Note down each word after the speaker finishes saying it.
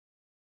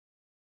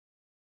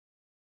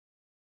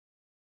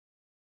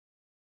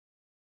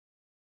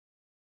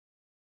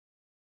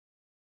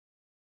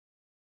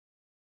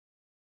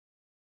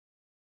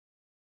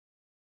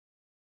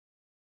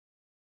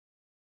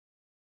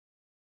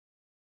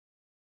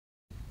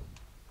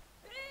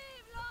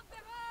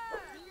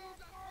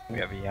We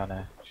have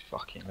Iana.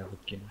 Fucking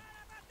looking.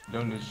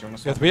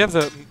 Yes, we have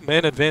the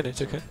main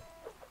advantage, okay?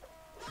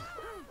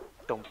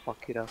 Don't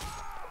fuck it up.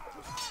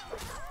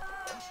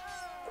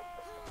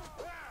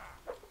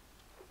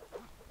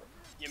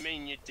 You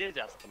mean you did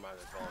have the man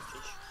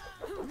advantage?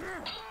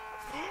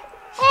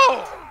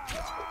 Oh!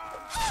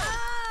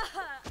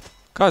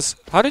 Guys,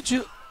 how did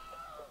you...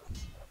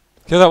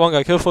 Kill that one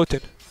guy, kill 14.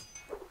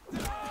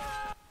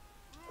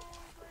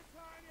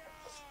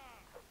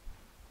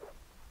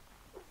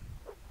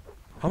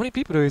 How many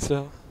people do we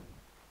still?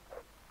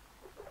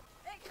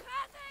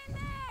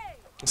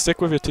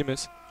 Stick with your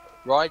teammates.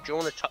 Right, do you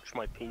want to touch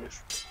my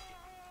penis?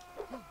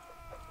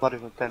 Not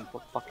even 10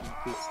 for fucking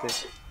Pete's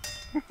stick.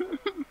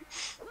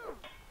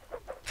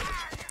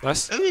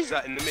 Nice. Who is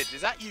that in the mid?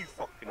 Is that you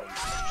fucking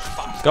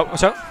Go,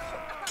 watch out.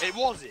 It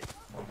was it.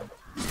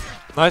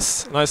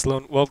 Nice, nice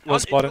Lone. Well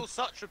spotted. You're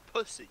such a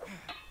pussy.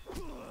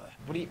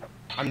 What are you?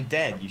 I'm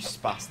dead, you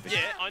spastic.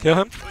 Yeah, I Kill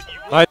know, him. but you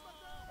Nice.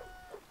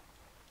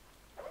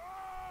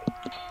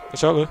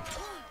 Watch out, Lou.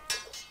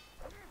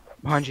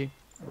 Behind you.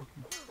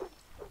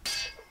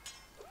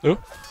 Lou.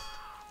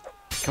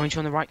 Coming to you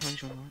on the right, coming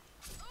to you on the right.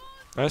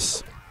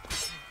 Nice.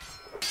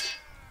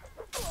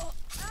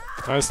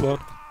 Nice Lone.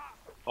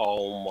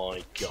 Oh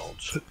my god.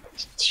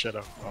 Shut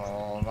up.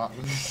 Oh, that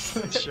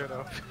was. Shut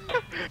up.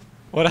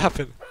 What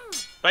happened?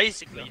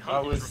 Basically,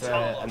 That was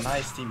a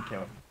nice team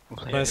kill.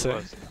 Nice.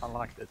 I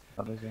liked it.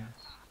 That was, yeah.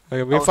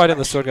 Okay, we're fighting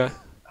the sword guy.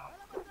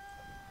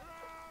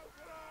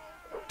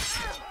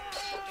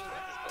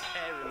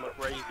 Hair in my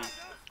gravy.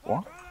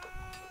 What?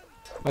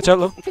 Watch out,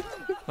 Lou.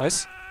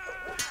 Nice.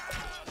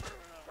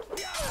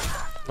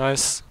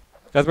 Nice.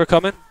 Guys, we're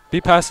coming. Be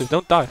passive.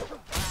 Don't die.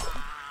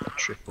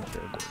 Triple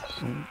kill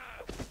this.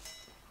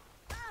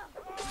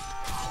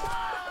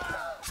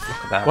 Look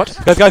at that.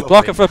 What? Guys,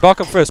 block him first. Block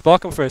him first.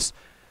 Block him first.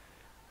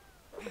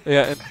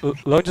 Yeah,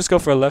 and Lone, just go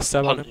for a left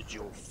stab on him. Punted,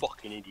 you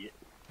fucking idiot.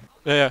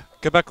 Yeah.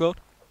 Get back, Lone.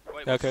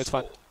 Wait, Yeah, what's okay, the it's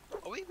fine.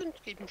 score? Are we even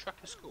keeping track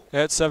of score?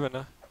 Yeah, it's 7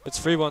 now. It's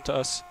 3-1 to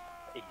us.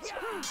 Easy.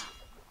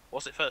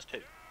 What's it first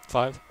 2?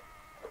 5.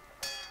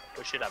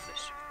 We should have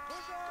this.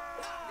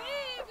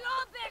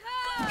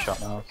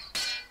 Shot now.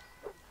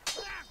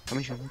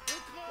 Coming to you.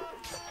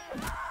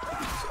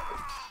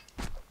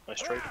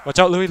 Nice trade. Watch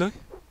out, Louis.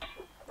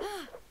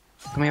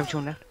 Coming over to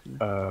your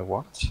left.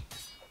 What?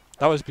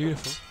 That was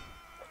beautiful.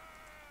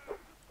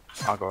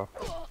 I'll go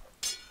up.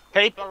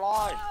 Keep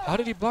alive! How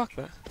did he block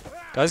that?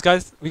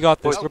 Guys, we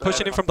got this. We're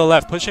pushing him from the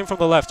left. Pushing him from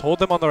the left. Hold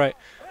them on the right.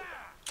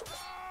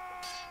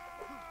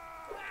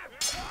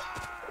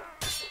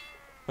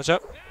 Watch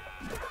out.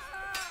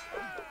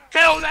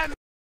 Kill them!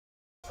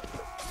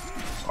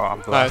 Oh,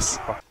 I'm glad. Nice.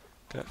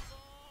 Okay.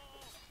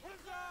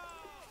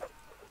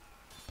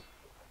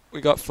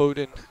 We got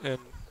Foden and...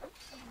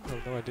 I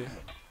have no idea.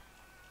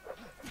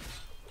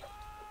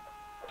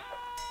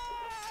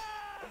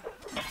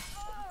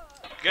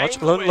 Watch,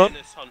 Game Lone.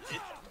 awareness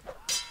hunted.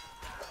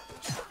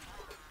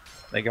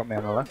 They got me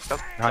on the left.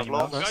 Behind you, you,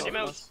 Mel. Behind you,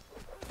 Mel's.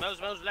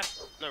 Mel's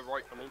left. No,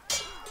 right, I mean.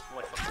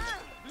 My fucking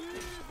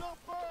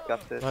left.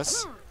 Got this.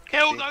 Nice.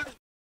 Kill those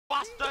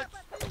bastards!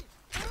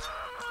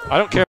 I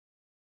don't care.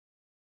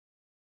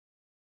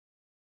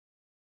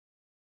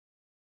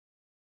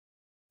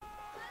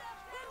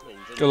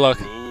 Good luck.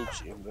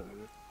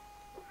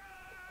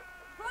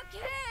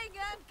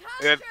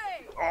 Yeah.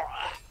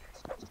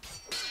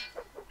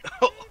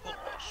 Oh,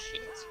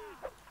 shit.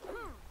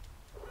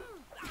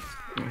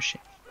 Oh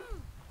shit.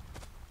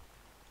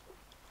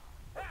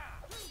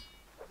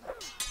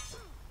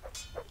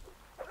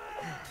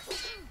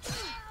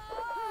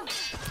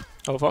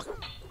 Oh fuck.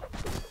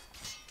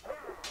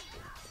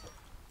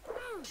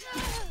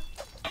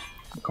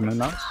 I'm coming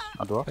now.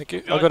 I'll do up. Thank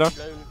you. I'll go down.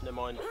 Never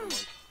mind.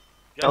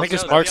 I think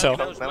it's Marcel.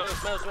 Mel's.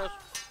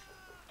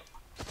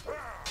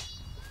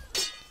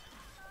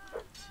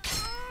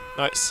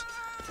 Nice.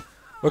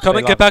 We're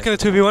coming. Get back in the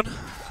 2v1.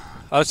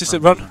 I'll just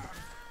run.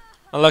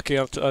 Unlucky.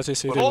 I'll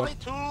just see Hold you. it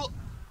too.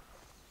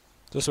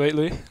 Just wait,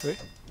 Louis.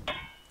 Wait.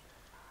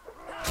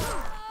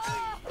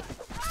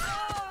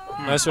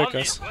 Nice work,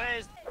 guys.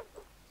 Where's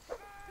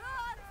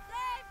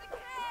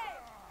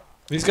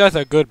These guys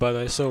are good, by the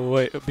way. So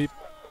wait, be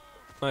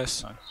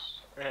nice. Nice.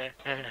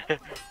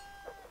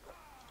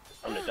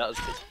 I mean, that was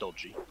a bit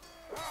dodgy.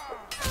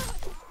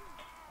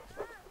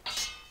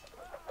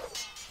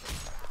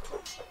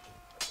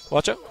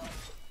 Watch out.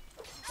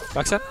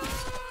 Backside.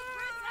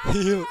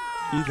 Heal.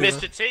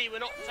 Mr. T, we're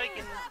not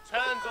taking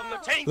turns on the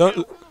team.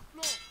 No.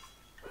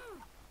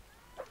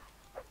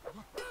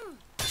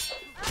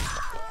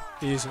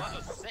 Easy.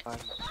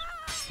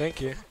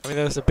 Thank you. I mean,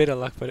 that was a bit of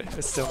luck, but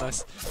it's still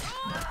nice.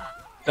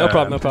 No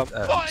problem, no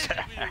problem.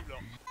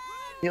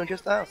 You know,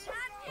 just ask.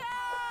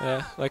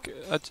 Yeah, like,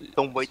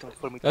 Don't wait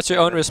for me. that's your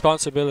own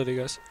responsibility,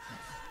 guys.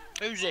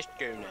 Who's this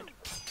goonhead?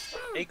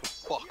 He can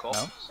fuck off.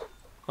 No?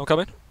 I'm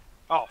coming.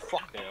 Oh,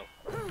 fuck now.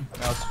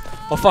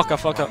 Oh fuck, I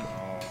fucked up.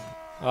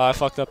 Oh, I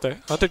fucked up there.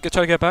 Hunter,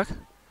 try to get back.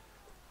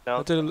 No.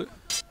 Hunter,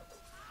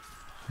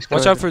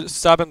 watch out for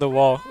stabbing the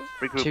wall.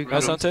 Regroup. Two Regroup.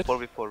 guys hunted.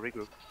 4v4,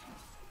 regroup.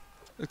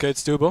 Okay,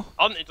 it's doable.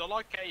 Hunted, I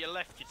like how you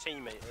left your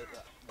teammate at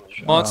that wall.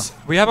 Shut Monts,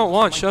 we haven't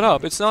won. Shut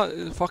up. It's not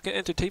fucking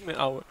entertainment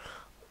hour.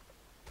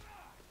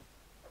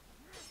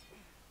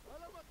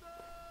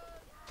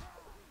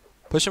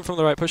 Push him from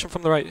the right. Push him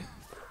from the right.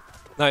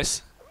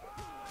 Nice.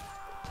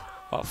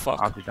 Oh I'll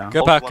fuck. be down.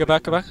 Get back. Get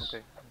back. Get back.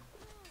 Okay.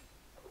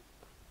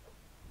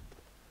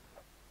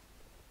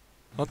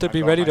 I want to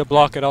be ready to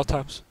block at all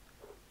times.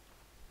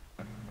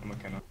 I'm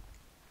okay now.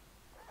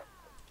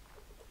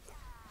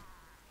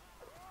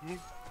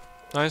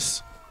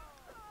 Nice.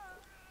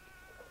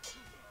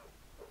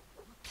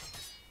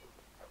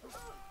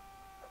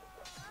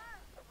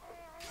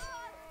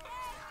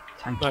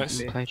 Thank Nice.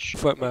 you. Pledge.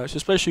 Foot match,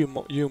 especially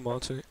you,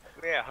 Monty.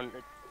 Yeah,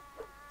 100.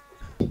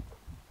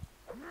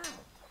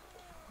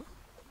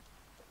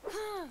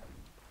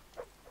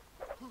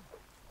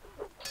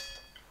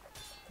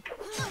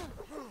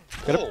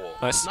 Get it. Oh,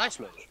 Nice. Nice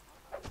move.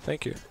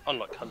 Thank you.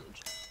 Unlike 100.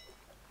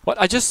 What?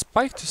 I just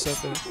spiked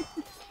something.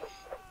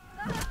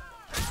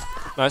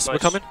 Nice. We're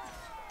Nice. coming.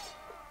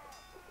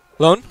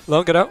 Lone,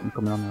 get out. I'm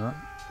coming on the right.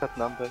 Got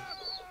numbers.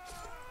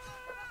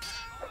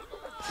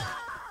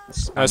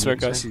 Nice work,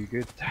 guys. You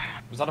good.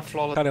 Was that a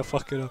flawless? Kind of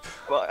fuck it up.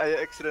 Well, I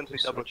accidentally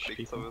Just double switch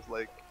clicked, so I people. was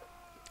like,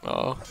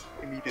 Oh.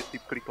 immediately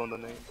click on the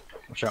name.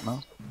 Watch out,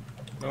 Mel.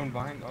 Don't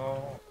bind.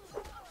 Oh.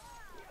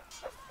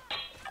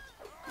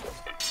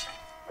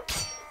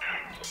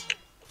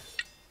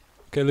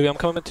 Okay, Louis, I'm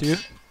coming to you.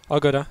 I'll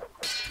go down.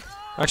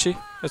 Actually,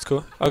 that's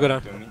cool. I'll go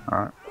down. Dummy.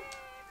 Alright.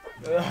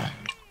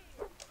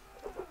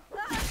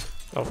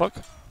 Oh fuck.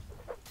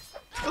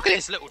 Look at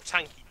this little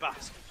tanky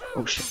bastard.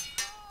 Oh shit.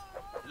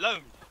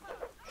 Lone.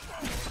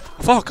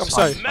 Fuck, I'm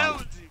sorry.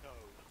 Melody.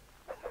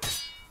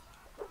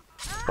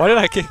 Why did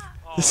I kick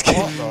this What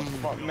kid? the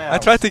fuck, man? I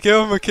tried to give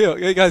him a kill.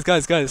 Hey, guys.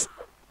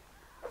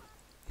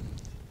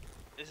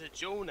 It's a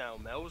duel now,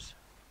 Mels.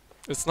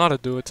 It's not a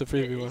duel, it's a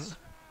 3v1.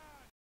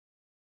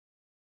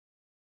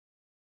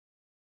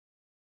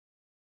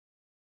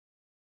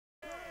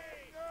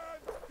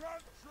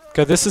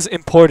 Okay, this is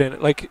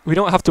important. Like, we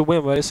don't have to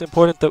win, but it's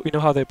important that we know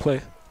how they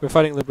play. We're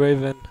fighting the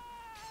Brave and...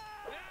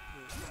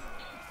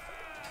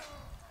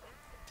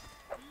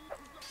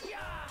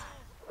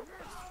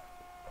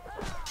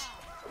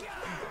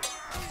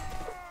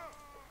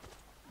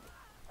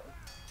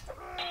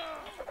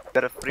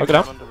 Got a free Okay,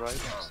 one now. on the right.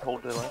 Just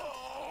hold the line.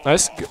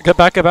 Nice. Get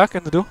back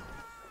in the duel.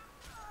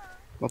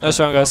 Nice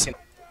round, guys.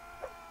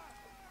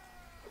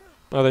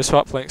 Oh, they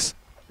swap flanks.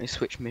 They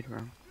switch mid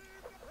round.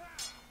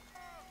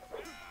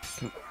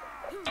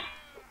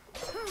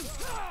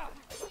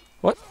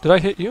 What? Did I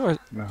hit you? Or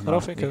No, I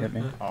don't think you I... hit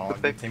me. Oh, The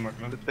good big, teamwork,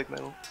 the man. big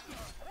metal.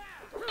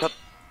 Cut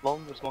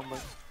long, there's one line.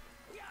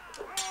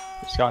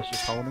 This guy's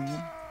just holding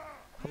him.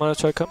 I'm gonna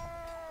try to come.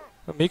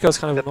 Mika's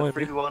kind of Got the annoying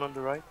free me. one on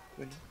the right.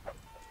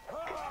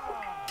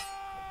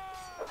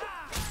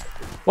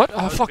 What?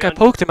 Oh fuck, I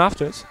poked him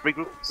afterwards.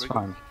 Regroup. It's Regroup.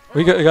 fine.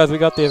 We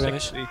got the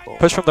advantage. 6v4.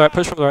 Push from the right,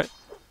 push from the right.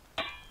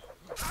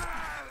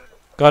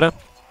 Got him.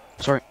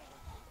 Sorry.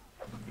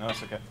 No,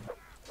 it's okay.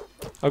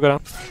 I'll go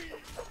down.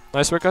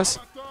 Nice work, guys.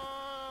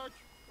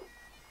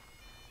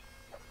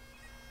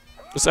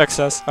 This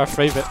XS, our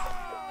favorite.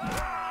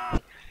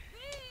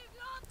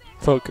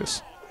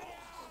 Focus.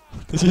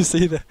 Did you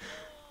see that?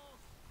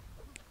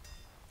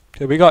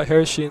 Okay, we got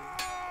Hershey and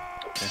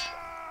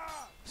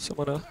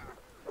someone else.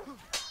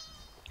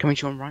 Coming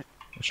to you on right.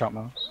 Watch out,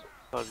 Mouse.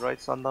 Right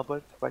sun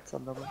double. Right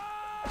sun double.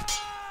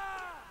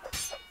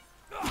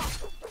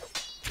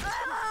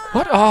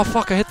 What? Oh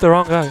fuck, I hit the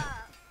wrong guy.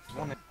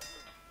 One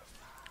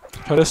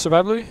Try to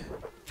survive, Louis?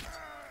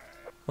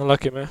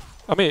 Unlucky, man.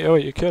 I mean, oh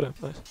wait, you killed him.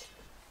 Nice.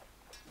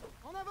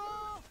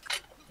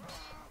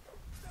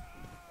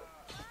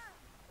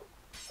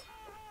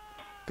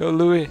 Go,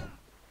 Louis.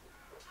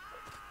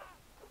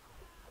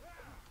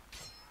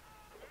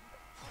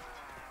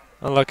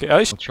 Unlucky.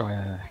 I'll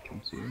try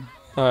come to you.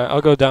 Alright,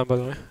 I'll go down, by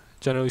the way.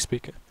 Generally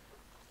speaking.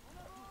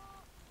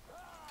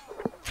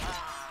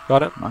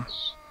 Got him.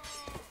 Nice.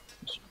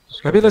 Just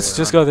Maybe go let's there,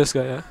 just right? go this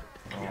guy,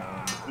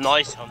 yeah?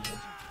 Nice 100.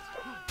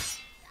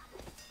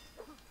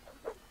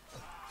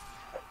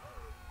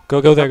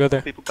 Go there, go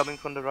there. People coming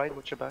from the right,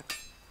 watch your back.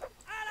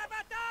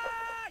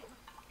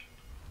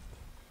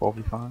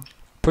 4v5.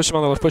 Push him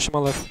on the left, push him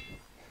on the left.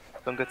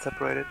 Don't get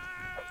separated.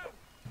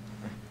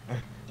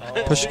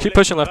 Push, keep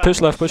pushing left, push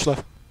left, push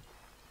left.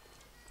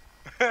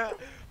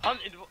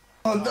 Hunted.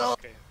 Oh no!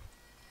 Okay.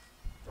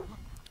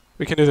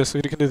 We can do this,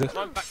 we can do this.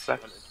 I'm back.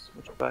 Back.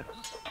 Watch your back.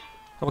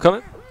 I'm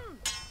coming.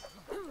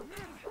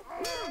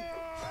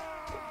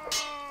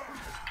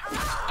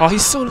 Oh,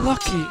 he's so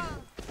lucky.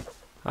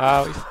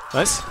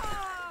 Nice.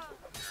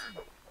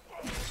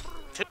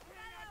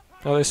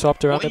 Oh, they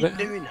swapped around What a are you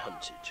bit. doing,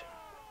 Hunted?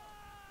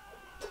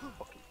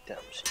 Fucking damn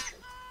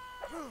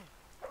syndrome.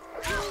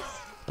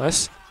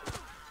 Nice.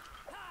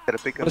 Got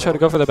a big I'm gonna try to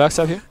go for the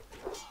backstab here.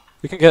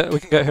 We can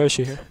get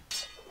Hershey here.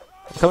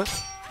 I'm coming.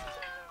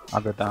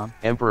 I'll go down.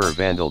 Emperor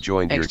Vandal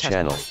joined your X-Test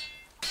channel.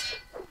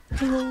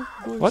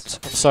 What?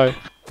 I'm sorry.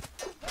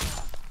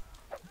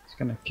 It's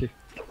gonna kick.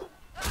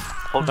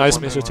 Hold Nice,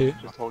 the one, Mr. T.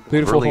 just hold the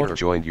Beautiful Earlier hold.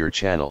 joined your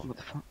channel. What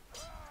the fuck?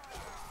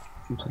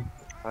 I'm playing.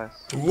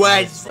 Nice.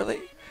 What?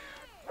 Really?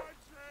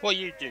 What are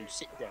you doing?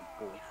 Sit down,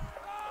 boy.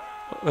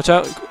 Watch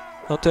out.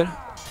 Hunter.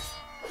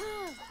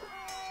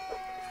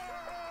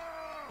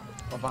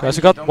 Guys,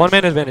 you got 1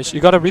 man advantage.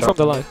 You gotta reform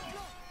the line.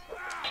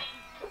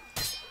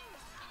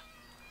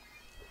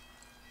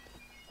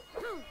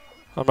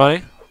 I'm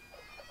running.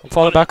 I'm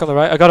falling back on the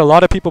right. I got a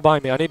lot of people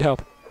behind me. I need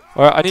help.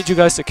 Or I need you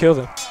guys to kill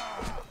them.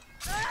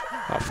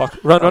 Ah, fuck.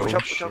 Run, run. Watch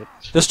out, watch out.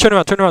 Just turn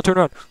around, turn around, turn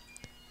around.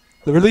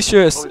 Release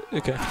your...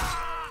 Okay.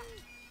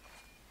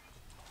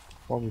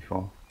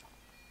 4v4.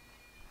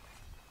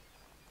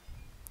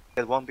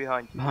 There's one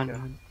behind you. Behind, yeah.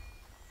 behind.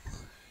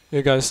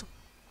 Here, guys.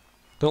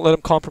 Don't let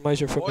them compromise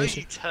your Why did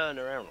formation. you turn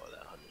around like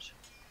that, Hunters?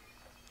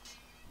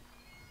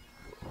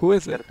 Who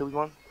is Got it? a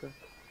 2v1. Okay.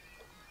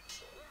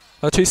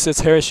 Latrice, it's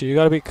heresy. You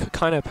gotta be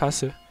kind of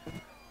passive.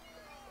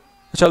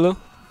 Watch out, Lou.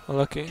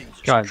 Unlucky.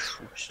 Jesus Guys,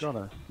 Christ.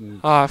 gotta move.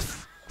 Ah,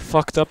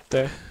 fucked up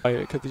there.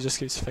 Because he just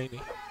keeps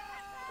feigning.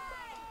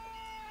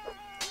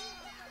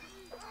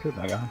 Kill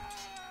that guy.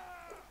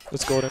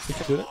 Let's go then. We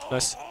can do it.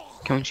 Nice.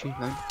 Coming to you,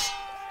 line.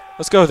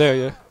 Let's go there,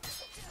 yeah.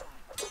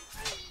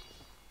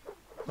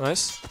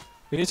 Nice.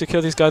 We need to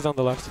kill these guys on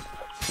the left.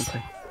 I'm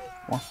playing.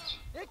 What?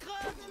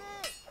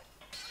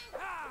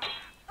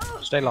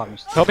 Stay low,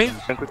 Mr. Help me.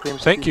 Can quickly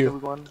Thank you.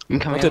 2v1. I'm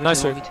coming. Hunter, over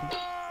nice to work. 1v2.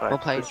 Right, Well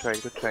played. Good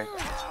trade, good trade.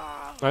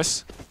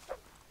 Nice.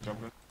 Vive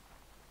l'empereur!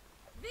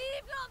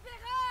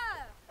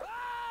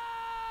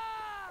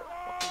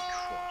 Fucking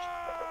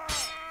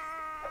Christ.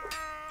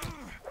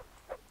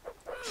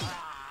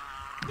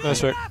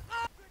 Nice work.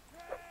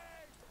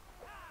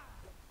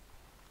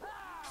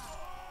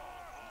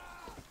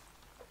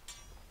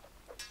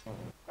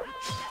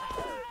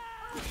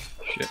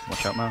 Shit,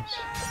 watch out, mouse.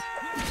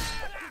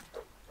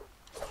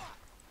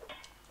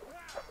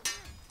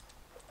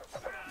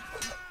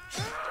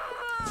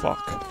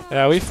 Fuck.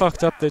 Yeah, we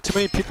fucked up there. Too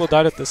many people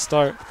died at the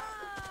start.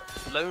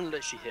 Lone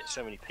literally hit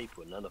so many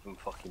people and none of them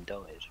fucking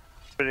died.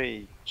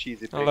 Pretty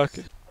cheesy picks.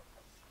 Unlucky.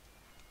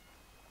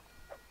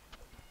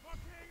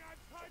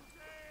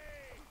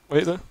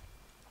 Wait though.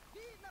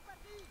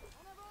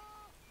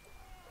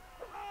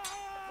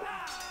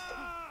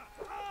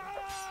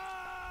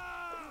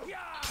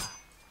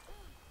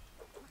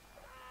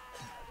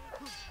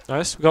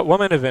 Nice. We got 1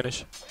 man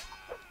advantage.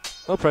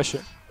 No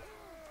pressure.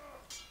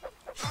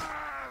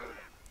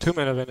 2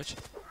 man advantage.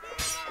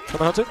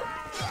 Come on, Hunter.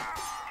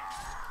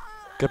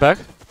 Get back.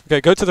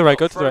 Okay, go to the right.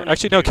 Go to the right.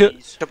 Actually, no. Kill.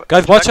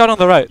 Guys, watch out on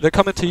the right. They're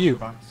coming to you.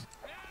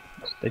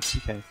 Stay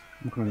TK.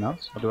 I'm coming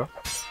mouse. I'll do it.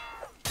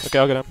 Okay,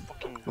 I'll get him.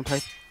 I'm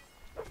playing.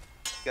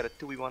 Got a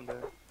 2v1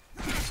 there.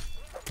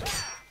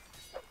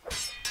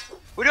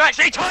 Would you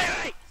actually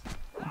try me?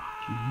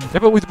 Yeah,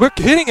 but we're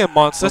hitting him,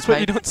 Mons. That's what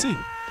Okay. you don't see.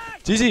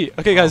 GG.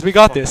 Okay, guys, we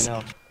got this.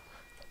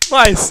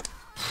 Nice.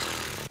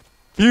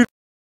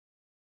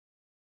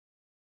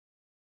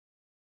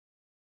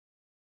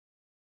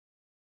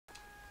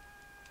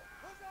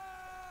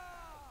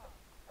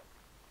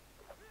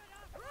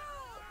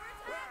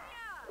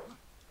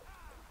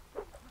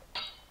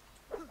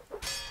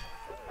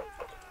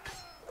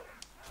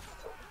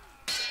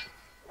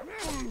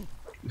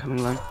 I'm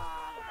coming line.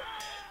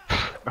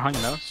 Behind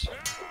your mouse.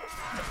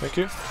 Thank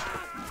you.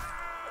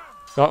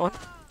 Got one.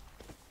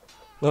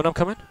 Lone, I'm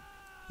coming.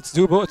 It's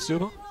doable. It's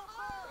doable.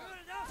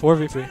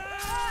 4v3.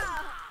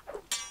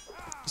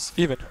 It's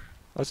even.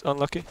 That's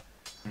unlucky.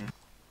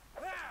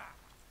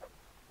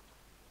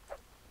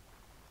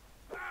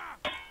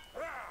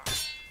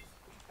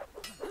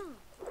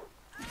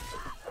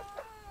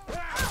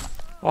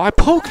 Oh, I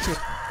poked him.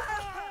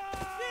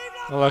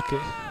 Unlucky.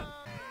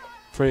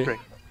 Free. Free.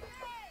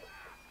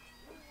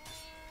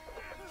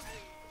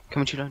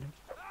 Coming to you, line.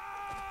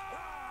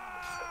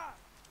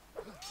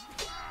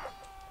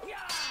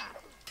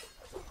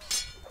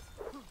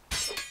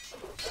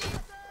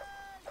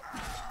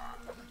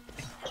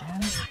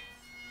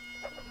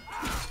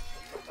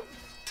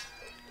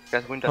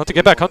 Guys, win that. Hunt to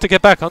get back. Hunt to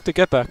get back. Hunt to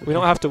get back. We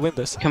don't have to win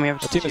this. Coming over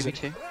Our to team is in.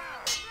 2v2.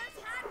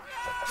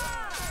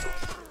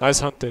 Nice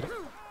hunted.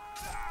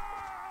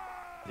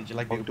 Did you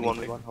like the Hold to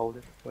opening 1v1, hold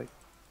it. Wait.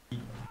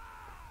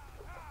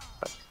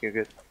 Right, you're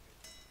good.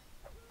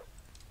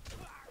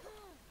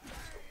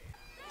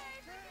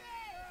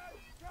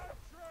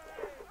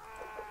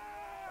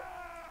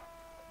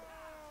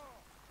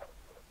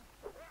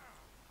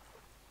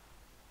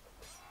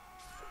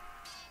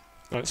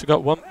 Alright, so we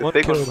got one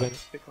Big kill one, advantage.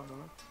 big one,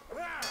 right?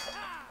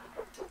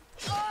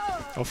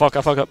 Oh fuck,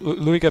 I fuck up.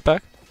 Louis, get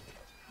back.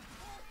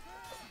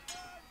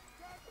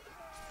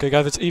 Okay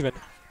guys, it's even.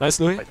 Nice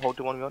Louis. Right, hold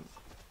to 1v1.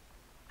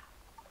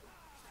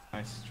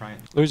 Nice, try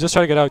it. Louis, just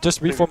try to get out.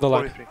 Just reform the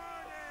line. 43.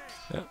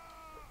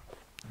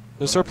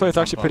 The swordplay is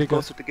actually pretty good.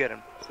 Closer to get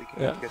him, so you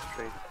can Yeah. get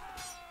straight.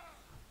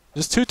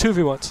 Just two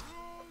 2v1s.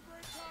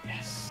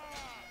 Yes.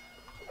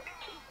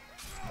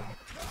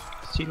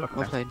 See, look.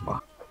 Well played.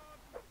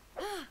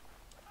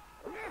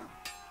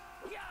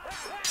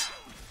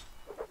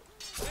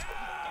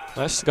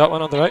 Nice, got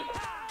one on the right.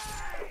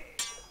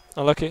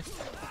 Unlucky.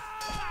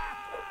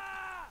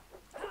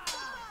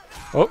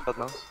 Got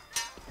mouse.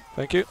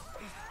 Thank you.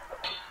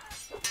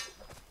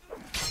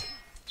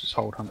 Just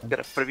hold hunting. Get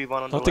a 3v1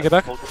 on the Don't left. take it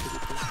back. Hold the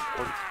 2v2.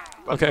 Hold it.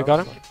 Run Okay, I down, got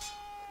him.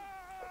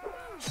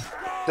 sorry.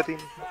 13.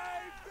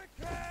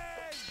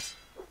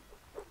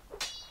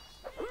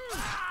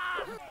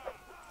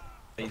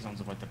 These ones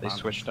avoid the They ban.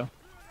 switched up.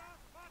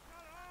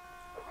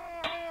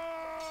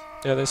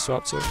 Yeah, they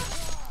swapped too.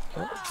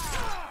 Yeah.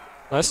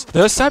 Nice.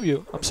 They'll stab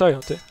you. I'm sorry,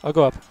 Hunter. I'll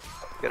go up.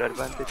 Get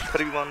advantage.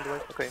 3v1 on the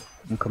right. Okay.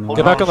 I'm coming. Hold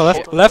Get back on the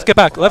left. Left, get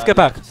back. Left, get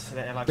back.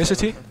 Mr.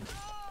 T.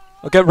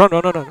 Okay, run.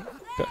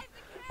 Okay.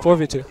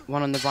 4v2.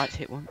 One on the right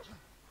hit once.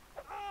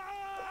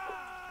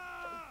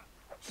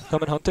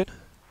 Coming hunted.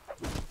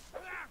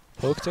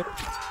 Poked him.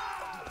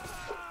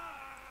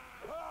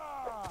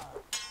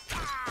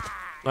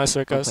 Nice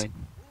work, guys. Okay.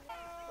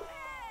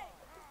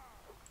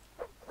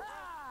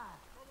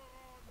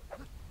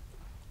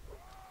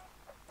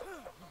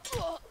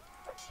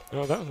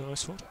 Oh, that was a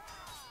nice one.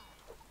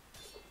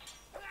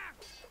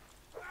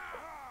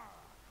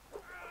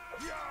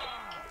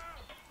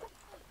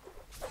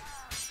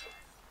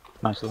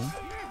 Nice one.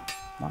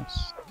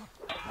 Nice.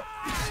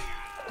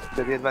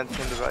 Get the advantage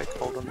on the right.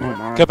 Hold on. Oh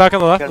my. Get back on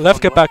the left. Careful Left,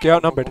 on get the back. left. You're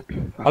outnumbered.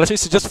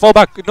 Alatisi, just fall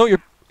back. No,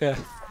 you're... Yeah.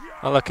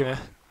 Unlucky, man.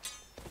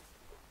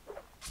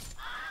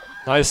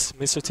 Nice,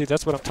 Mr. T.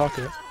 That's what I'm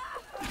talking about.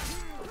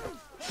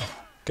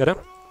 Get him.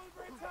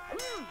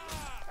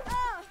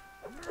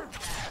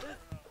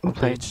 Well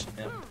played. Page.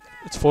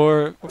 It's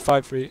 4 or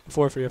 5-3.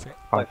 4-3, I think.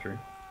 5-3.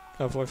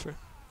 Oh, 4-3.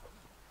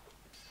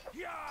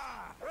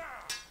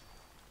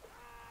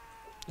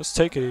 Let's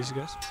take it easy,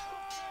 guys.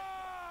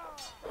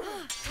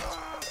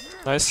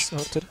 Nice,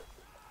 hunted.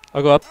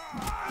 I'll go up.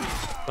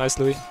 Nice,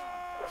 Louis.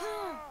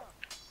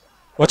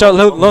 Watch out,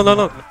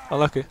 low.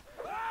 Unlucky.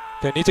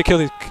 Okay, need to kill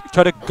these.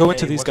 Try to go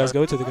into these guys.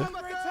 Go into the guy.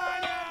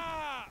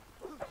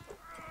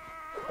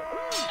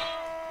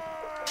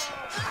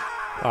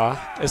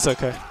 Ah, it's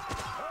okay.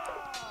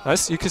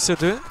 Nice, you can still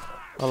do it.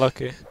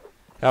 Unlucky.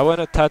 Yeah, I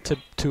went a tad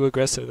too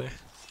aggressive there.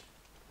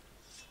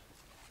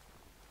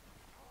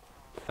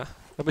 Yeah.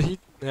 No, but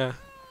yeah.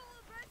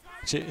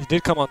 Actually, he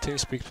did come on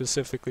TeamSpeak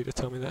specifically to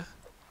tell me that.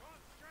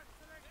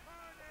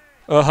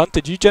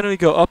 Hunted, you generally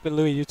go up and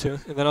Louis, you too,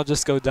 and then I'll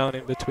just go down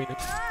in between it.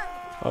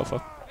 Oh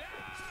fuck.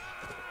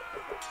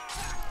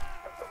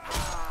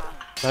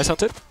 Nice,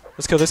 Hunted.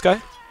 Let's kill this guy.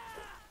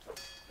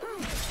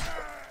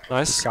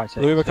 Nice.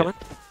 Louis, we're coming.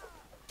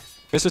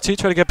 Mr. T,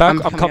 try to get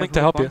back. I'm coming to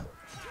help you.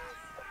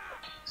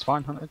 It's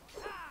fine, hunted.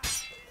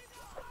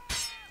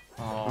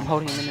 Oh, I'm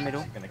holding him in the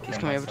middle. I'm gonna kill He's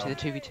coming over to the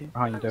myself. 2v2.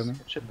 Behind you, Domi.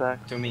 Shit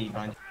back. To me,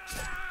 behind.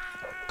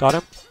 Got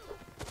him.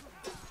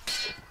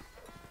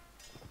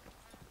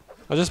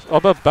 I'll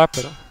buff back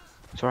better.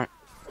 It's alright.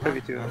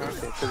 3v2.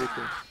 Okay,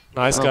 3v2.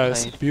 Nice, Well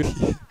guys. played.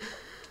 Beauty.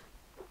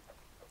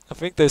 I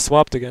think they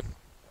swapped again.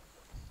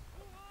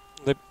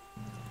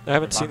 I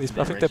haven't seen these.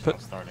 I think they put.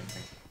 It's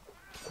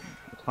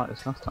like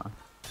this last time.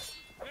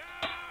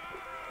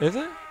 Is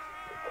it?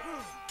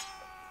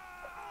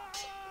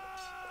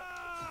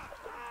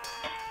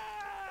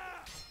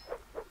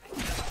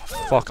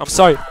 Fuck, I'm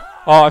sorry.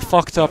 Oh, I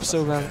fucked up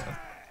so bad.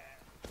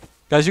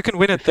 Guys, you can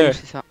win it there.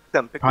 Finish this up.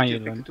 Them, pick Behind the you,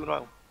 two, pick then. the two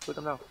now. Put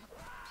them now.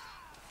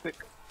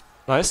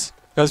 Nice.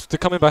 Guys, they're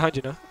coming behind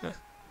you now. Yeah,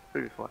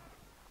 3v4.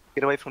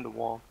 Get away from the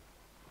wall.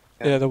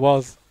 yeah, the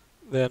wall's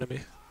the enemy.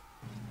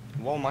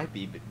 Wall might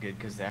be a bit good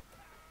because they're.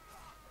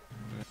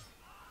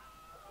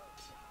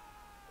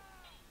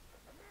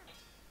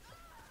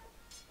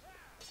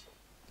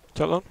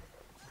 Chatlon?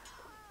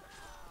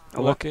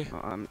 Oh, Lucky.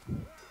 well,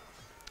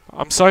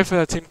 I'm sorry for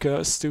that team kill, that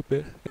was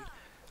stupid.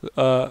 It's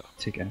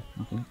okay.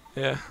 Okay.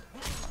 Yeah.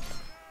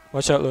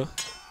 Watch out, Lou.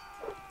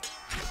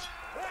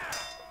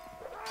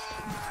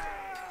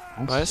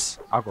 Nice.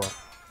 I'll go up.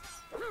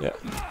 Yeah.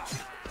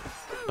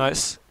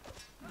 Nice.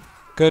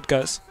 Good,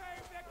 guys.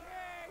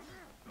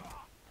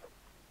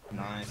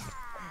 Nice.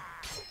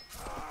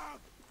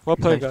 Well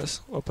played, Okay.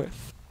 guys. Well played.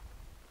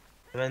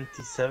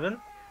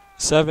 27?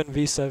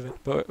 7v7,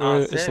 but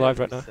it's live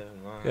right now.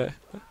 Yeah.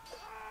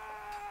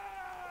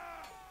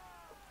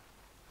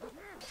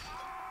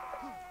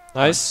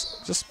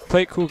 Nice. Just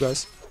play it cool,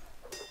 guys.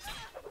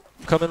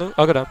 Come in, Lou.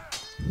 I'll go down.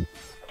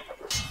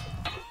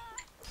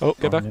 Oh,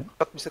 get back.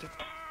 Got me sitting.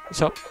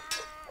 What's up?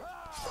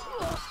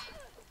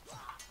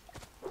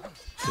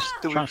 Just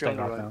Two try and v3 on stay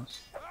the right right. now.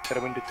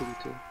 Gotta win the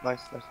 2v2. Nice,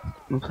 nice.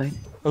 well played.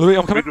 Louis,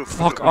 I'm coming. Regroup,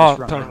 Fuck. regroup, Oh,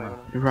 run, turn. run, run.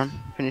 You run.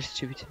 Finish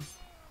the 2v2.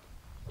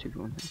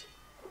 2v1.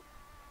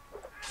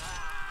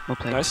 Well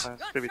played. Nice. Nice,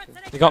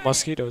 3v2. You got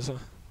mosquitoes, huh?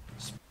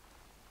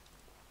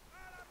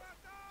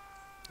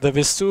 The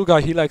Vistu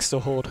guy, he likes to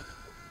hold.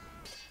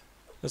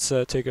 That's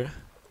Tigger.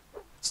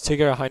 It's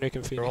Tigger, Heinrich,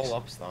 and They're Phoenix.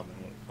 all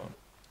upstabbing. But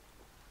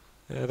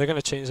Yeah, they're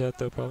gonna change that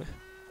though, probably.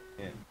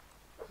 yeah.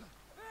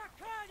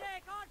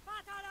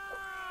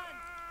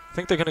 I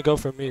think they're gonna go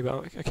for me,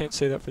 but I can't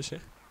say that for sure.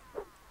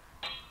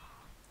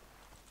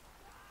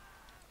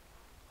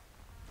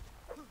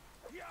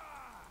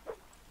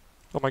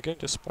 Oh, my game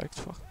just spiked.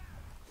 Fuck.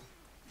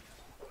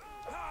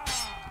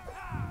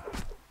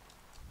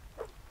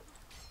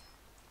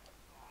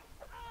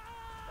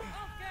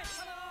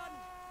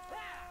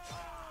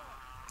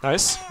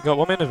 Nice. You got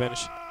 1 man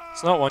advantage.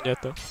 It's not one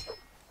yet though.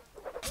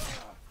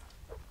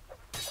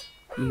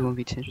 You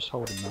 1v2. Just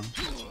hold him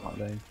now. Like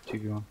they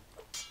 2v1.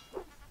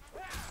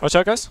 Watch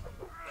out, guys.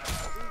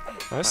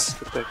 Nice.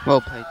 Good pick.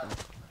 Well played.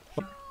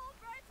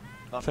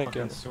 That Thank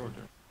you. fucking sword.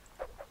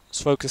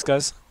 Let's focus,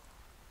 guys.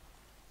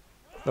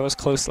 That was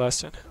close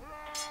last gen.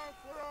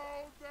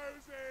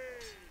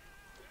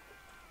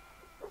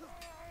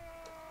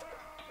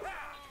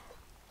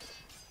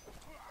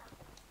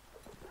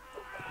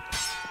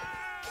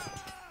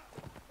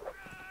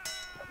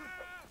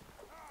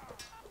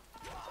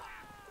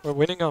 We're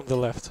winning on the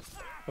left.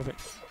 Okay.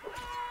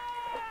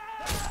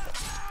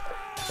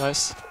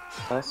 Nice.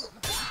 Nice.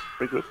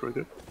 Pretty good, pretty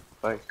good.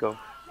 Alright, go.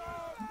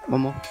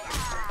 One more.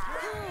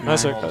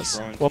 Nice work, All guys.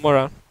 front. One more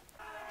round.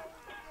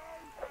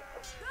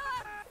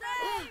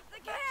 Save the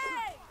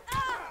king!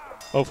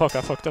 Oh fuck,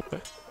 I fucked up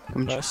there.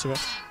 Come on. Nice, yeah.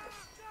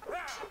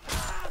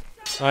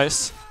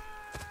 Nice.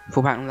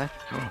 Full back on left.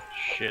 Oh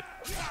shit.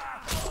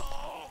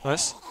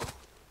 Nice.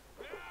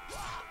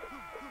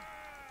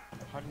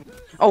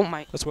 Oh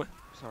mate. That's what.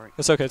 Sorry.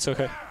 It's okay, it's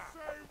okay.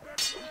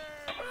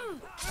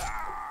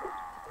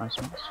 Nice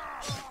ones.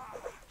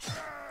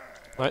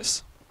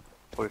 Nice.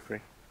 43.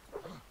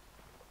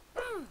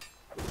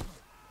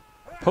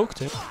 Poked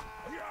him.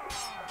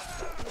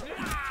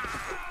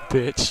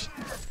 Bitch.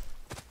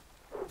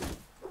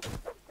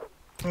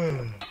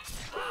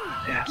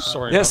 Yeah,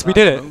 sorry. Yes, about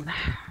we that. did it.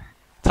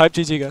 Type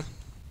GG, guys.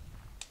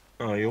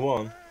 Oh, you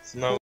won. So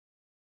now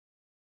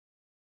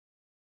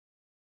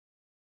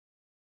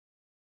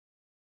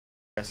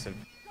Aggressive.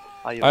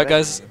 Are you Alright, ready?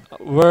 guys,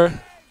 we're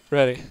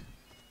ready.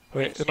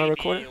 Wait, am I HDD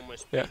recording?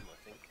 almost Yeah. beat him,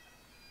 I think.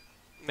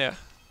 Yeah.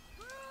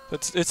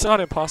 It's not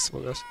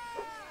impossible, guys.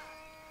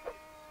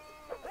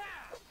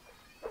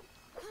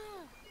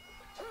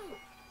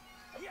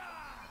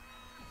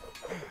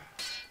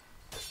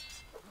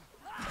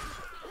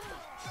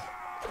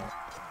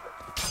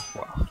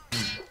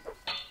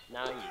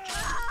 Now you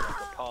just look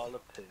like a pile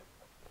of poo.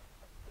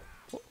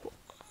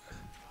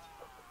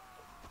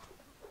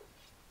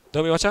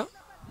 Don't we watch out?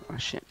 Oh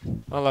shit.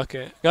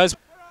 Unlucky. Guys,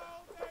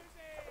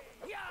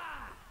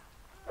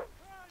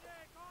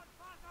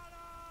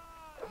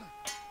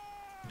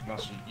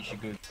 You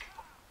should go.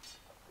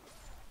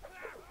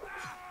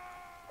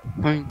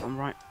 I'm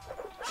right.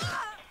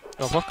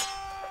 oh fuck.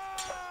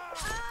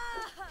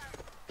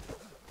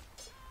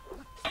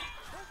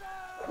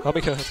 Help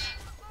me kill him.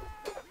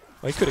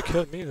 Oh, he could have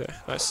killed me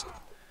there. Nice.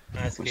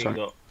 nice I'm king sorry.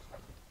 got.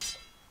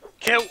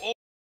 Kill all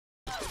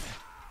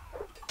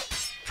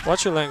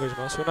Watch your language,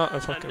 Mouse. We're not a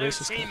and fucking no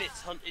racist.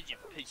 teammates hunted, you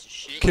piece of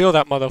shit. Kill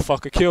that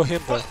motherfucker. Kill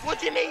him, though. What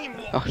do you mean?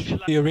 Oh, What?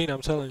 shit. The arena,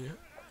 I'm telling you.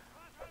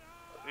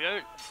 We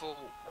don't fall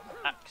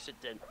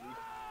accidentally.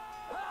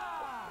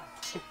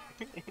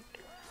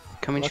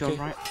 Coming to you on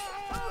Lucky. right.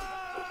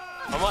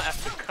 I might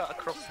have to cut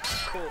across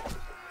the court.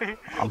 I'm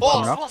coming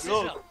Oh, up. what's this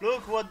Look, now?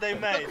 look what they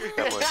made.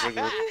 That was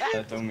really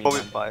good. Don't mean Probably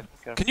that. 5.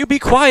 Okay. Can you be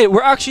quiet?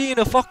 We're actually in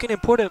a fucking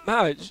important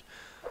match.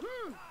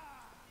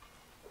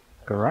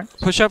 Correct.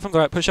 Push out from the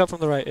right. Push out from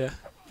the right, yeah.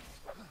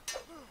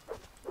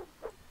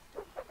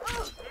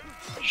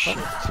 Shit.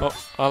 Oh,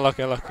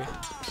 unlucky, unlucky. Not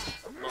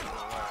gonna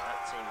lie,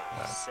 that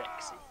team is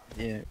sexy.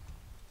 Yeah.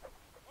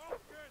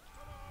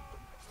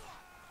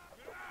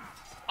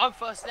 I'm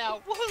first now.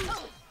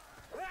 Woohoo!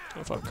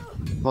 Oh fuck.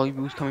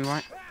 Volleyball's coming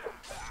right.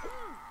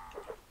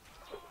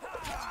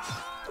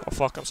 Oh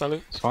fuck, I'm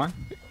sorry. It's fine.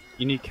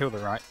 You need to kill the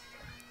right.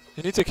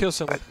 You need to kill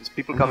someone. Right, there's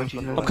people coming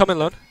to you. I'm coming,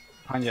 Lon.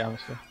 Behind you,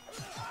 Alistair.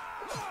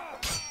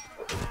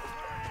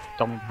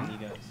 Dummy behind.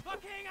 You guys.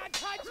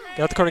 Get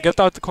out the corner, get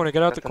out the corner,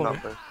 get out the Get the corner.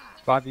 numbers.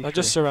 5v3. Now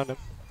just surround him.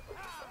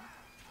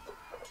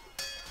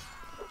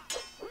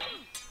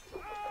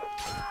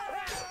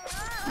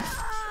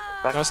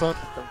 Back. Nice, Lon.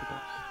 Don't be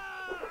done.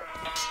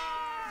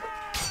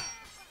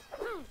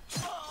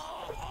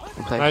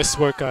 I'm playing. Nice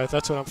work, guys.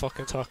 That's what I'm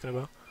fucking talking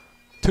about.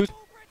 Two.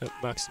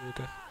 Max, you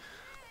good.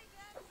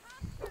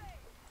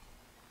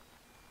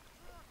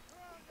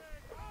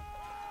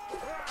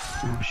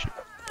 Oh shit.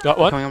 Got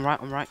one. Coming on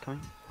right,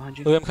 coming. Behind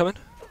you. William coming.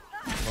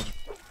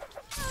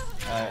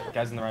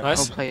 Guys in the right.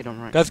 Nice. I'll play it on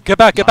right. Guys, get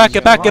back, get back,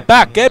 get back, get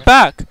back, get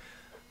back!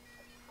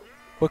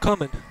 We're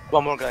coming.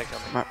 One more guy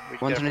coming. Right, Be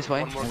one's on careful. his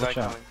way. One more Yeah, guy watch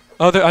out. coming.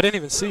 Oh, there, I didn't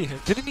even see him.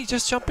 Didn't he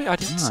just jump in? I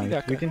didn't see No,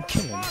 that we guy. didn't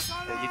kill him.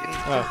 Yeah, you didn't.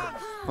 Oh.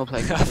 Well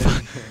played.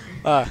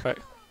 Ah, right.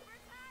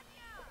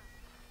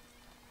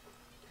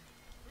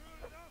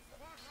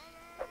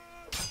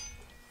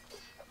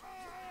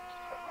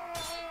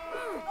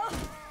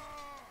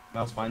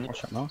 Mouse behind you.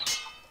 Watch out, mouse.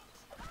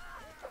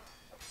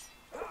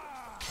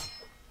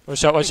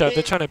 Watch out, watch out.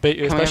 They're trying to bait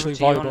you, Coming especially over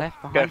to you on volleyball.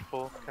 left, behind.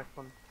 Careful,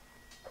 careful.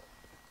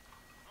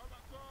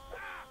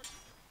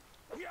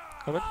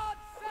 Coming.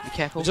 Be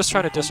careful. They're just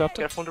trying to disrupt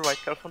it. Careful on the right,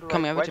 careful on the right.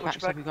 Coming over right, to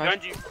watch back, your so you guys.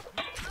 Behind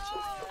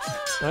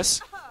you. Nice.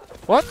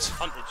 What?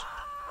 Hunted.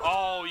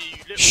 Oh, you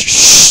little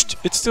Shh!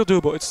 It's still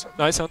doable. It's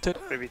nice, Hunted.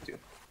 3v2.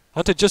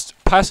 Hunted, just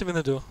passive in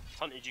the duel.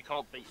 hunted. You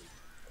can't beat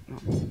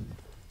him.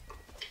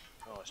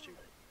 Oh, it's too late.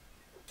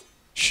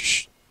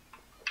 Shh.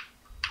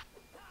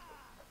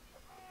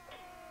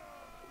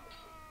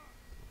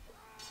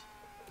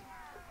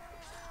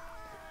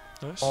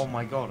 Nice. Oh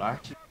my god, I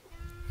actually.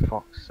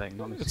 Fuck's sake,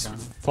 not this It's guy.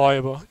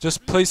 viable.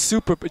 Just play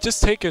super.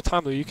 Just take your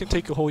time, though. You can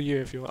take a whole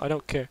year if you want. I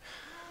don't care.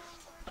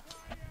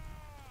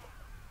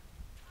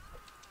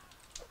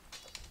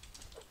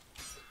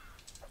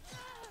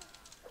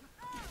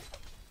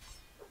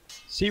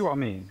 See what I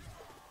mean?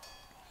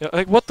 Yeah,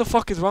 like, what the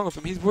fuck is wrong with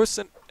him? He's worse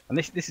than. And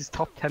this is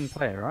top 10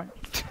 player,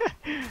 right?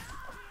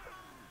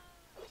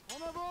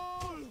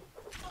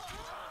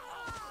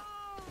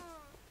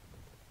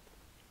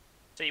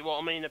 See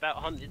what I mean about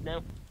hunted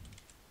now?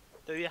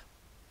 Do ya?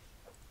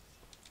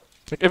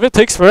 Like, if it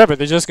takes forever,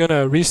 they're just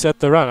gonna reset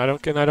the run. I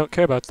don't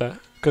care about that,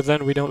 because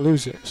then we don't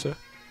lose it. So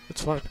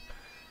it's fine.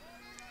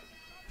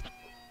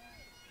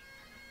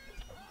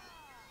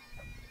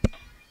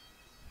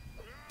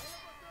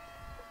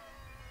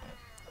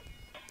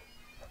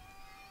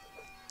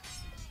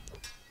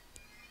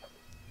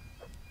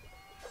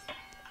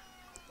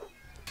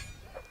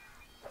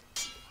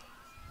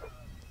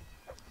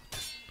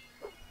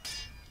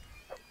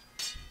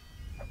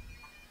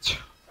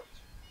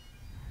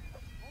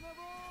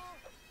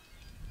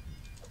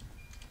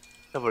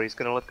 Don't worry, he's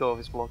gonna let go of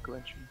his block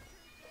eventually.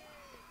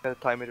 Gotta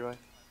time it right.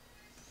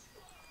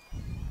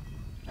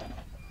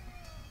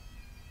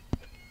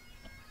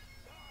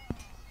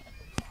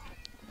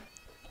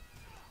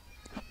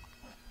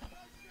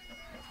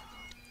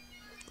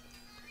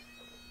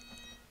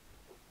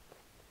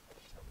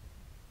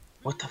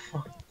 What the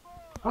fuck?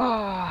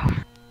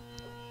 Ah.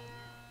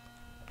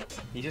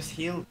 He just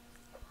healed.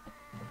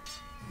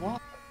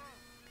 What?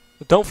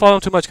 But don't follow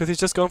him too much, because he's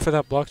just going for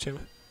that block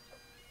chamber.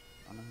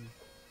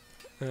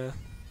 Yeah.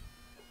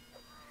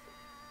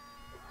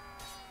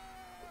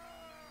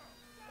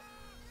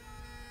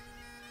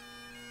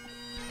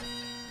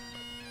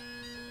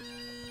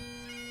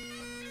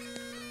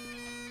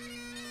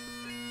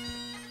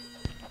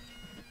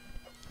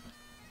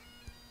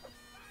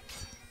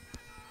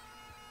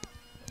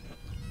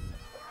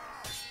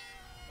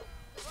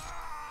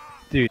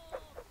 Dude.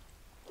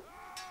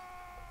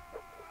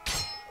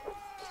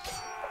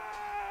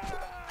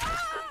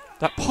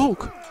 That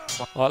poke!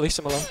 Oh, at least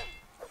I'm alone.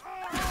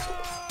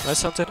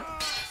 Nice hunted.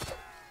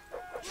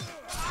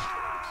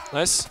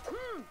 Nice.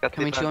 Got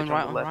Coming the to you on advantage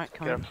right, the on left, right,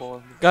 coming.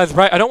 Careful. Guys,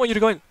 right, I don't want you to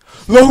go in.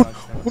 Lone!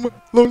 Oh my,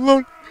 lone,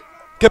 lone!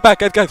 Get back,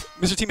 guys.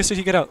 Mr.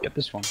 T, get out. Get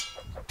this one.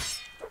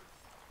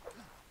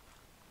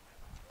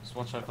 Just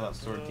watch out for that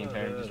sword team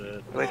pair. Just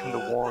Away from the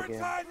wall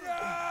again.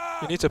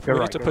 You need to, Go we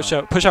right, need to go push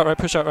right. out. Push out right,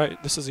 push out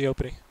right. This is the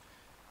opening.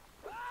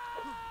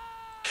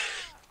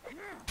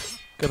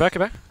 Get back, get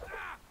back.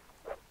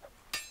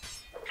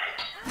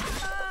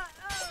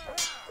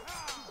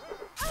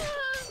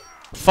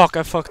 Fuck,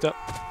 I fucked up.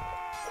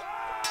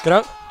 Get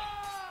out.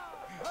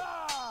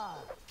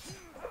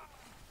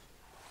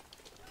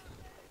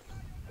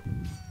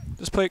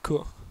 Just play it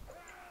cool.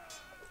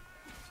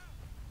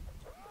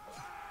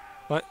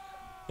 Right.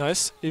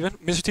 Nice. Even.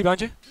 Mr. T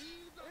behind you.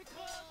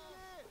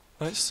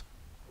 Nice.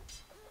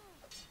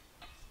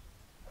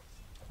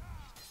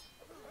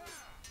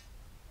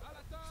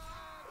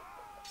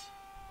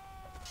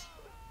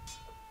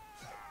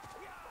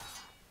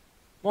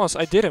 Moss,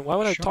 I didn't. Why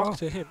would I Shut talk up.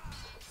 to him?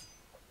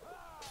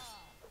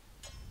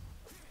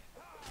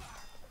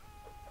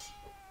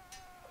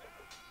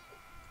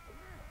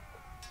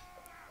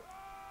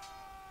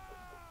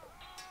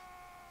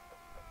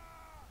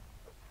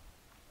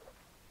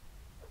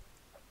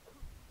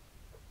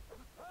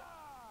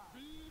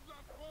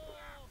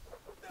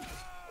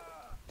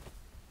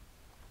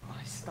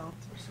 I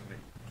stopped or something.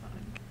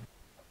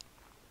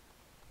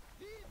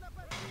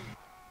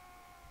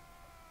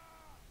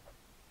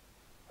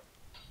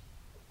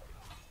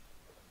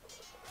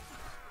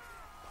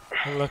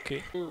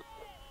 Unlucky.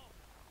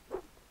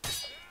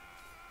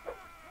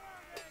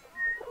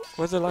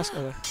 Where's the last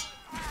guy there?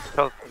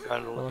 Help,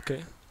 kind Oh, of.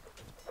 okay.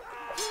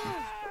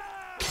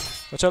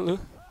 Watch out, Lou.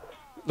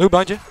 Lou,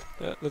 behind you.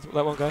 Yeah,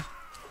 that one guy.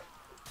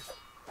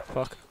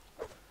 Fuck.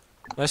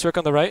 Nice work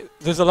on the right.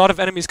 There's a lot of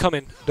enemies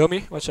coming.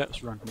 Domi, watch out.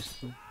 Just run,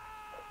 Mr.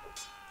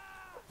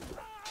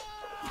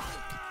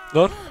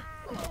 Lone.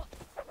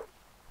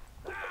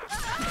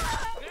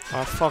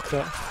 Ah, fuck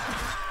that.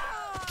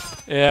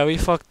 Yeah, we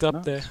fucked up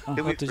No, there. it's fine.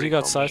 Did we Did you free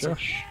got combo?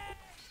 sides?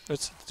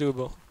 It's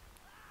doable.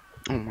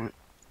 Oh my.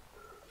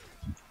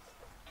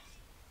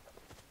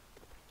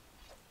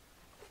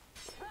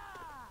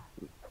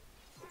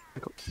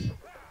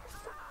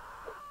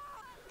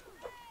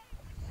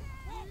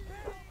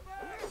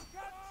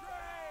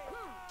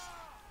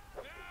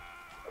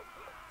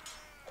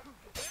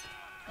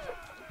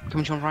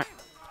 Coming to you on right.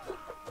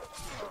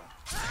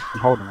 I'm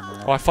holding him.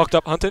 Oh, I fucked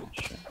up. Hunted. Oh,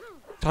 shit.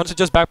 Hunted,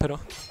 just backpedal.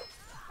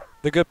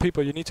 They're good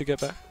people. You need to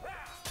get back.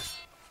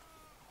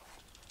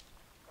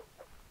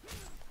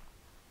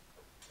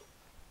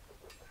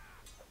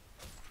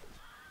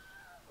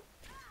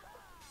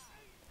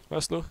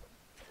 Nice, Lou.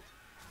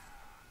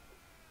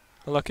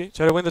 Unlucky.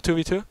 Try to win the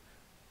 2v2.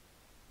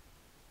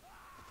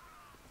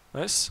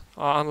 Nice.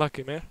 Ah,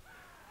 unlucky, man.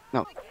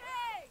 No.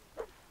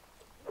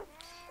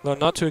 No,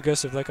 not too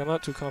aggressive. Like, I'm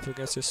not too confident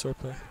against this sword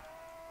play.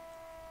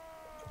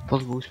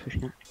 Possible was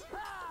pushing it.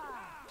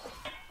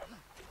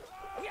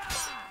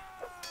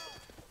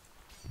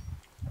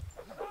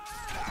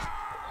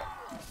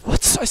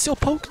 I still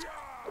poked.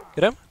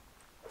 Get him.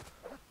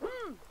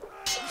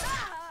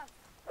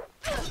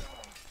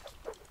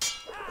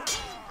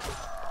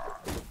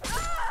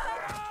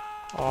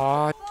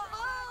 Aw.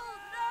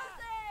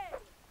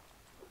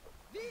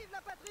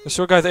 The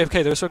short guy's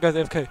AFK. The short guy's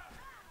AFK.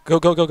 Go,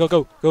 go, go, go,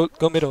 go.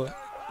 Go middle.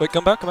 Wait,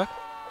 come back, come back.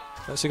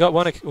 So you got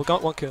one. We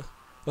got one kill.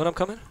 When I'm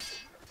coming.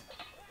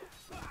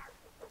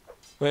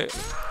 Wait.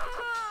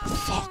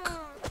 Fuck.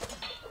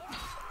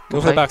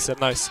 Go for the back step.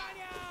 Nice.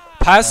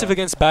 Passive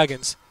against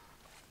Baggins.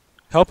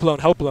 Help alone.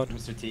 Help alone.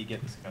 Mr. T,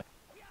 get this guy.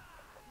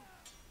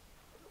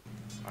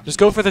 Just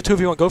go for the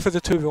 2v1. Go for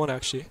the 2v1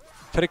 actually.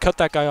 Try to cut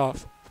that guy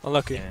off.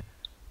 Unlucky. Yeah.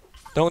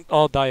 Don't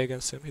all die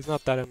against him. He's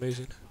not that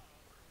amazing.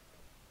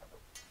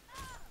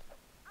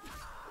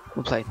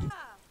 Well played.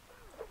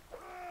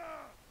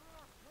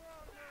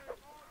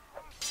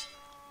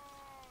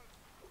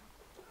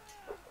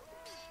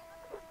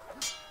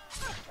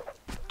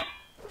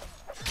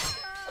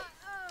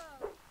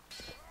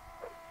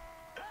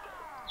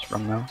 It's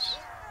wrong mouse.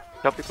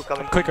 Got people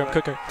coming. I'm quicker. I'm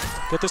quicker.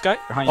 Get this guy.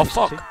 Behind Oh you,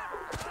 fuck. City.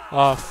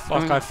 Oh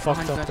fuck. I fucked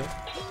behind up that.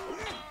 there.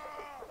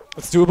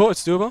 It's doable.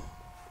 It's doable.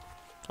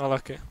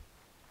 Unlucky.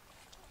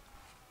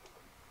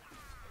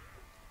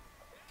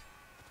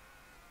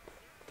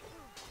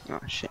 Oh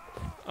shit.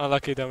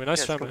 Unlucky, dummy. Nice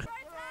Yes, try, go. man.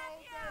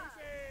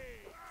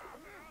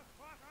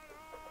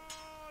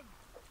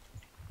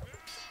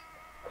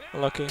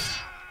 Unlucky.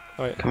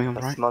 Oh wait. Coming on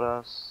That's right. not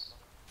us.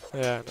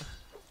 Yeah. No.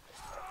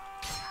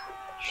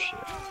 Shit.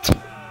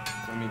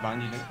 Throw me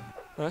behind you, Nick.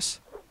 Nice.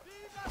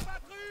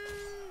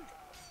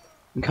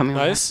 I'm coming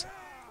on Nice.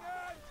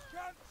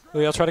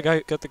 Louis, I'll try to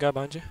get the guy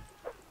behind you.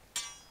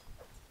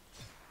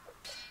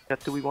 Got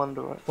 2v1 on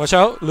the right. Watch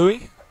out,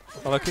 Louis.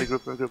 Unlucky.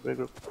 Regroup, regroup,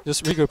 regroup.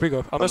 Just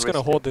regroup. I'm just gonna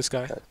risk hold it. this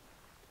guy. Okay.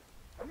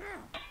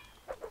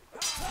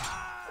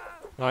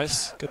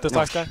 Nice. Get this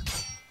last guy.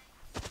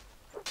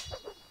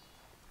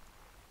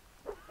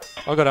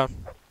 I'll go down.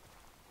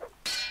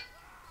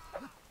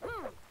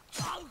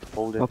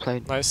 Hold Well it.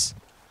 played. Nice.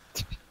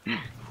 I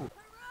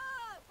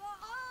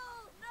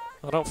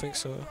don't think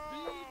so.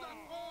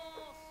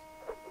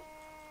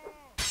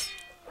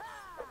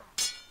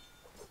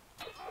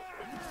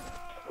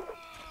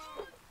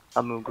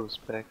 Amu goes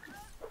back.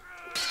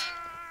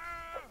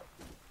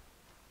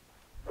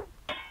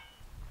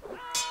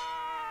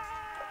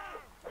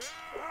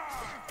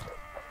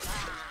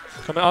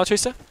 Come out,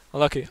 Chaser.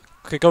 Unlucky.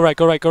 Okay, go right.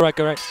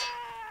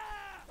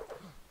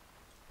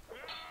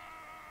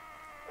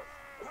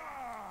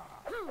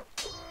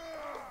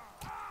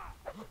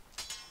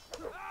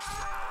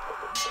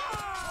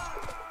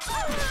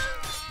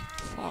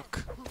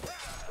 Fuck.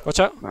 Watch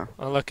out. No.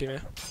 Unlucky,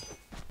 man.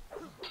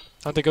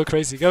 Hunter, go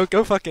crazy.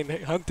 Go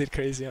fucking hunted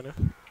crazy on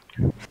him.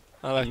 Can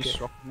Unlucky. you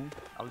swap me?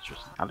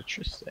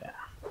 Electricity.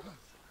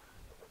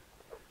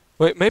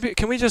 Wait, maybe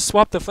can we just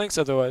swap the flanks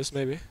otherwise?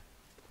 Maybe,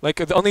 like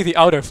only the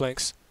outer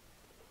flanks.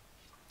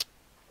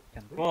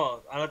 Can we?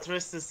 What?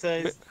 Electricity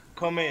says,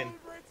 come in.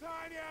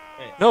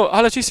 No,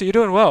 Alachisa, you're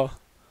doing well.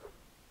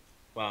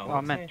 Wow.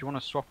 Oh, man, do you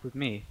want to swap with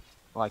me?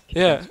 Like,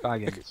 Yeah.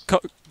 against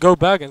Baggins? Go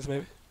Baggins,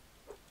 maybe.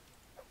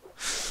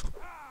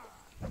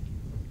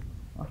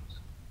 What?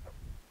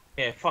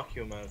 Yeah, fuck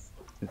you, man.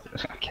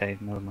 Okay,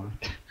 never mind.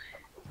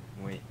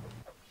 Wait.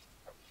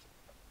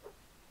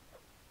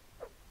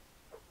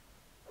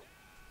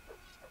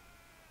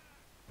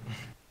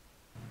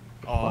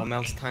 Oh,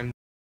 Mel's time.